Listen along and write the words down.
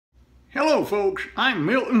Hello folks, I'm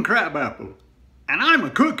Milton Crabapple, and I'm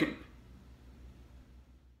a-cooking.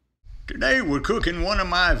 Today we're cooking one of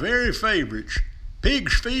my very favorites,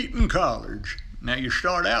 pig's feet and collards. Now you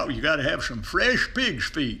start out, you gotta have some fresh pig's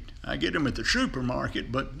feet. I get them at the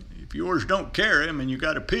supermarket, but if yours don't carry them and you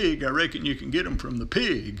got a pig, I reckon you can get them from the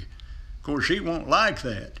pig. Of course, he won't like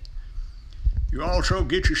that. You also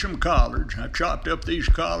get you some collards. I chopped up these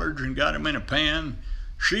collards and got them in a pan.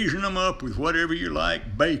 Season them up with whatever you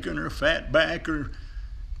like, bacon or fat back, or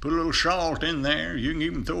put a little salt in there. You can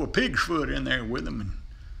even throw a pig's foot in there with them and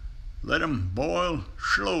let them boil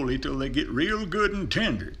slowly till they get real good and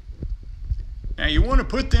tender. Now you want to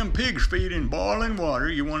put them pig's feet in boiling water.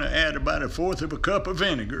 You want to add about 1/4 of a cup of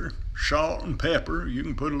vinegar, salt and pepper. You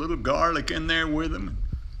can put a little garlic in there with them.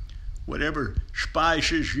 Whatever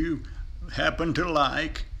spices you happen to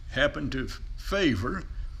like, happen to favor.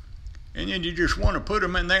 And then you just want to put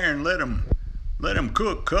them in there and let them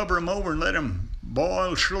cook. Cover them over and let them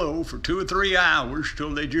boil slow for 2 or 3 hours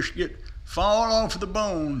till they just fall off the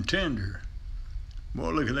bone tender. Boy,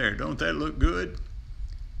 look at there. Don't that look good?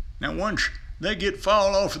 Now once they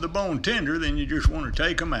fall off the bone tender, then you just want to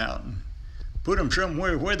take them out and put them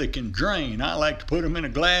somewhere where they can drain. I like to put them in a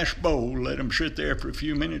glass bowl, let them sit there for a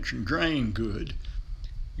few minutes and drain good.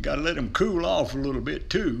 You got to let them cool off a little bit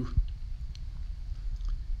too.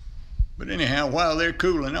 But anyhow, while they're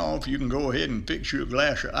cooling off, you can go ahead and fix you a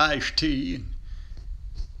glass of iced tea. And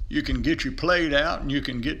you can get your plate out and you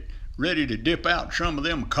can get ready to dip out some of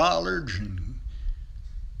them collards and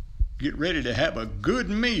get ready to have a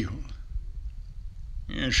good meal.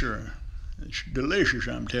 Yes, sir. It's delicious,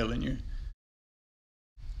 I'm telling you.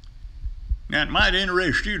 Now, it might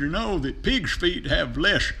interest you to know that pig's feet have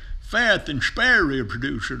less fat than spare ribs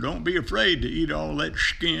do, so don't be afraid to eat all that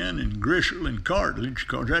skin and gristle and cartilage,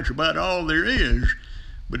 because that's about all there is.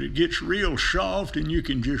 But it gets real soft and you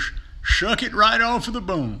can just suck it right off of the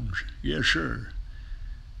bones. Yes, sir.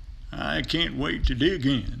 I can't wait to dig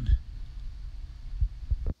in.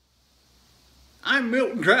 I'm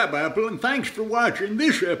Milton Crabapple, and thanks for watching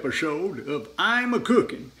this episode of I'm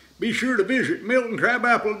a-Cooking. Be sure to visit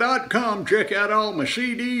MiltonCrabapple.com. Check out all my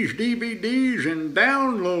CDs, DVDs, and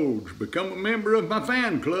downloads. Become a member of my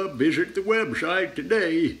fan club. Visit the website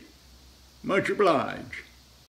today. Much obliged.